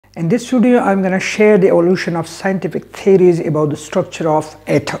In this video, I'm going to share the evolution of scientific theories about the structure of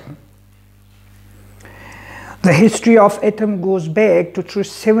atom. The history of atom goes back to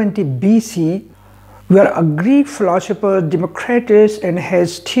 370 BC, where a Greek philosopher Democritus and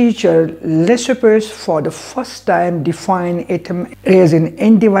his teacher Leucippus for the first time defined atom as an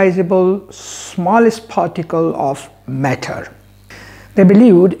indivisible smallest particle of matter. They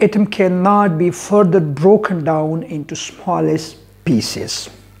believed atom cannot be further broken down into smallest pieces.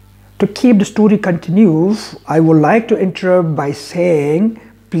 To keep the story continuous, I would like to interrupt by saying,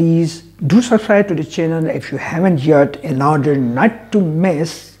 please do subscribe to the channel if you haven't yet, in order not to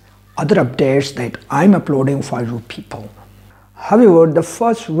miss other updates that I'm uploading for you people. However, the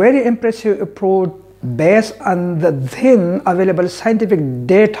first very impressive approach based on the then available scientific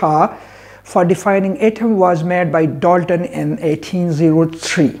data for defining atom was made by Dalton in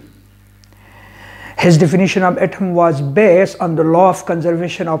 1803. His definition of atom was based on the law of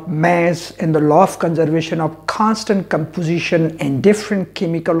conservation of mass and the law of conservation of constant composition in different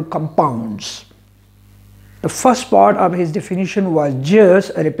chemical compounds. The first part of his definition was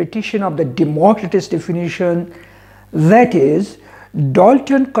just a repetition of the Democritus definition. That is,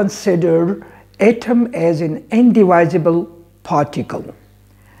 Dalton considered atom as an indivisible particle.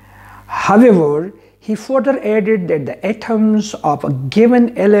 However, he further added that the atoms of a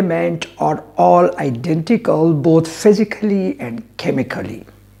given element are all identical both physically and chemically,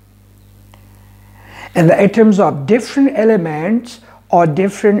 and the atoms of different elements are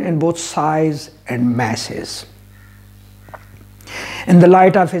different in both size and masses. In the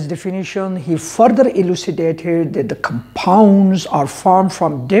light of his definition, he further elucidated that the compounds are formed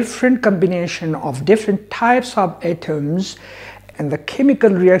from different combinations of different types of atoms, and the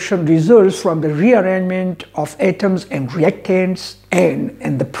chemical reaction results from the rearrangement of atoms and reactants and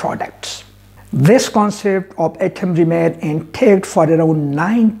in the products. This concept of atom remained intact for around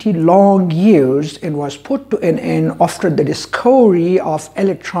 90 long years and was put to an end after the discovery of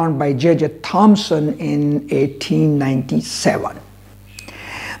electron by J.J. Thomson in 1897.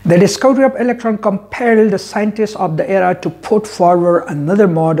 The discovery of electron compelled the scientists of the era to put forward another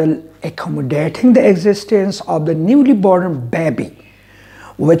model accommodating the existence of the newly born baby,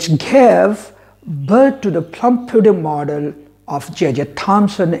 which gave birth to the plum pudding model of J.J.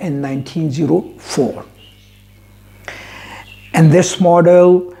 Thomson in 1904. In this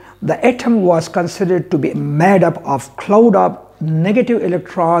model, the atom was considered to be made up of cloud of negative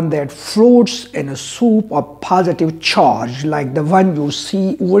electron that floats in a soup of positive charge like the one you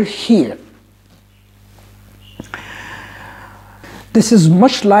see over here. This is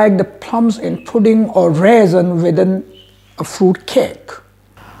much like the plums in pudding or raisin within a fruit cake.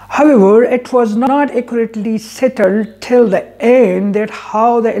 However, it was not accurately settled till the end that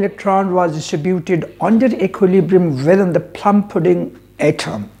how the electron was distributed under equilibrium within the plum pudding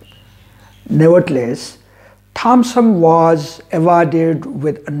atom. Nevertheless, Thomson was awarded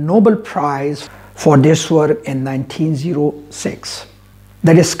with a Nobel Prize for this work in 1906.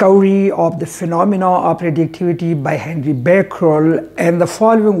 The discovery of the phenomena of radioactivity by Henry Becquerel and the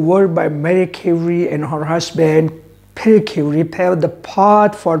following work by Marie Curie and her husband Pierre Curie paved the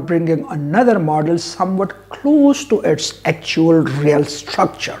path for bringing another model somewhat close to its actual real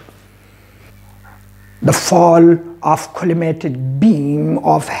structure. The fall of collimated beam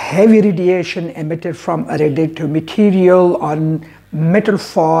of heavy radiation emitted from a radioactive material on metal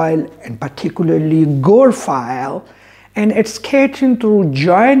foil, and particularly gold foil, and its scattering through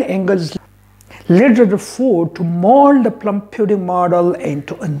giant angles led Rutherford to mold the plum pudding model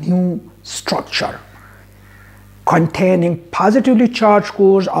into a new structure containing positively charged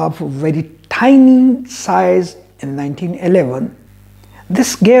cores of very tiny size in 1911.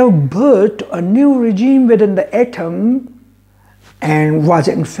 This gave birth to a new regime within the atom and was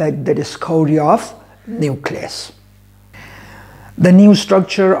in fact the discovery of nucleus. The new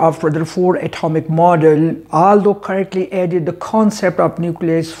structure of Rutherford atomic model, although correctly added the concept of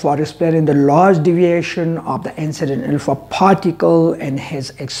nucleus for explaining the large deviation of the incident alpha particle in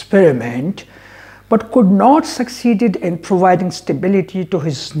his experiment, but could not succeed in providing stability to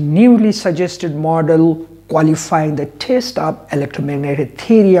his newly suggested model, qualifying the test of electromagnetic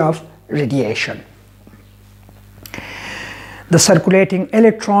theory of radiation. The circulating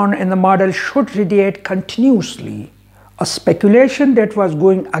electron in the model should radiate continuously, a speculation that was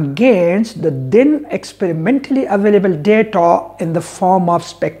going against the then experimentally available data in the form of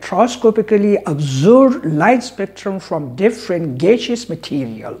spectroscopically observed light spectrum from different gaseous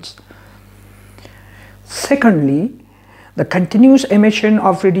materials. Secondly, the continuous emission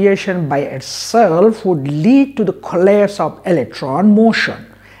of radiation by itself would lead to the collapse of electron motion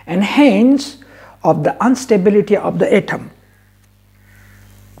and hence of the instability of the atom.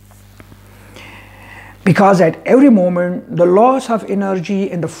 because at every moment the loss of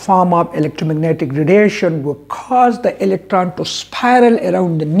energy in the form of electromagnetic radiation will cause the electron to spiral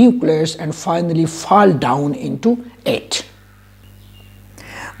around the nucleus and finally fall down into it.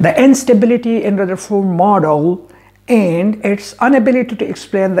 The instability in Rutherford model and its inability to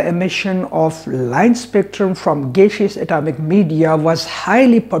explain the emission of line spectrum from gaseous atomic media was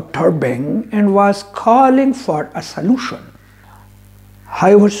highly perturbing and was calling for a solution.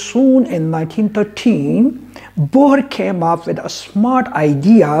 However, soon in 1913, Bohr came up with a smart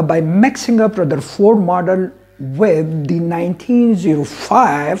idea by mixing up Rutherford model with the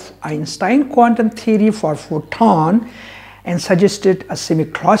 1905 Einstein quantum theory for photon and suggested a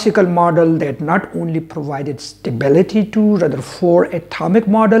semi-classical model that not only provided stability to Rutherford atomic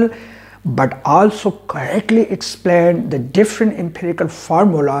model but also correctly explained the different empirical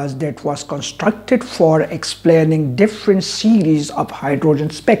formulas that was constructed for explaining different series of hydrogen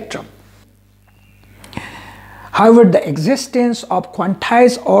spectrum. However, the existence of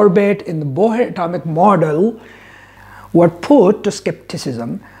quantized orbit in the Bohr atomic model were put to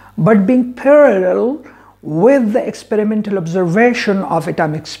skepticism, but being parallel with the experimental observation of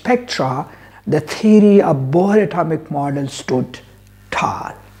atomic spectra, the theory of Bohr atomic model stood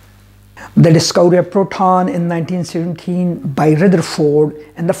tall. The discovery of proton in 1917 by Rutherford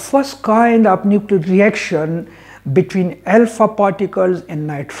and the first kind of nuclear reaction between alpha particles and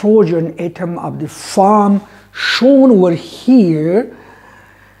nitrogen atom of the form shown over here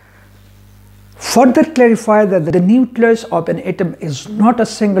further clarify that the nucleus of an atom is not a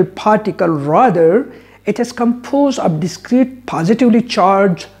single particle, rather it is composed of discrete positively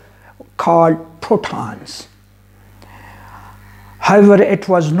charged called protons. However, it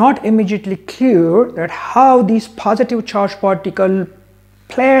was not immediately clear that how these positive charged particles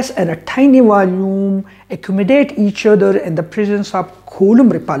placed in a tiny volume accommodate each other in the presence of Coulomb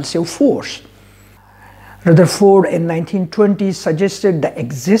repulsive force. Rutherford in 1920 suggested the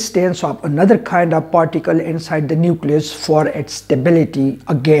existence of another kind of particle inside the nucleus for its stability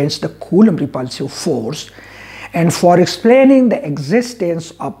against the Coulomb repulsive force and for explaining the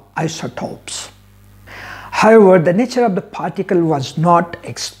existence of isotopes. However, the nature of the particle was not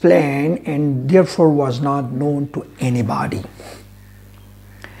explained and therefore was not known to anybody.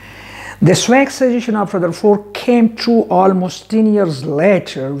 The swag suggestion of Rutherford came true almost 10 years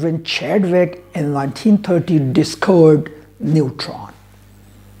later when Chadwick in 1930 discovered neutron.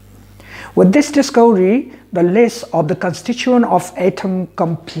 With this discovery, the list of the constituents of atom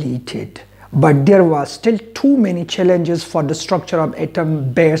completed, but there was still too many challenges for the structure of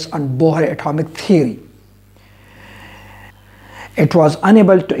atom based on Bohr atomic theory. It was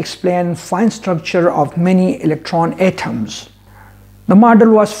unable to explain fine structure of many electron atoms. The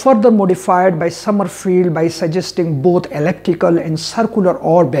model was further modified by Sommerfeld by suggesting both elliptical and circular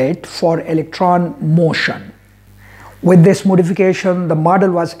orbit for electron motion. With this modification, the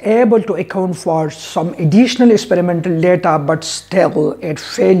model was able to account for some additional experimental data, but still it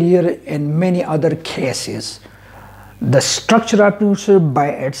failure in many other cases. The structure of nucleus by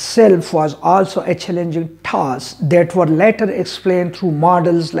itself was also a challenging task that were later explained through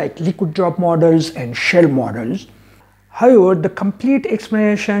models like liquid drop models and shell models. However, the complete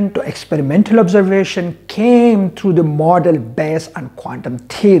explanation to experimental observation came through the model based on quantum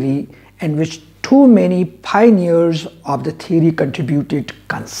theory, in which too many pioneers of the theory contributed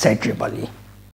considerably.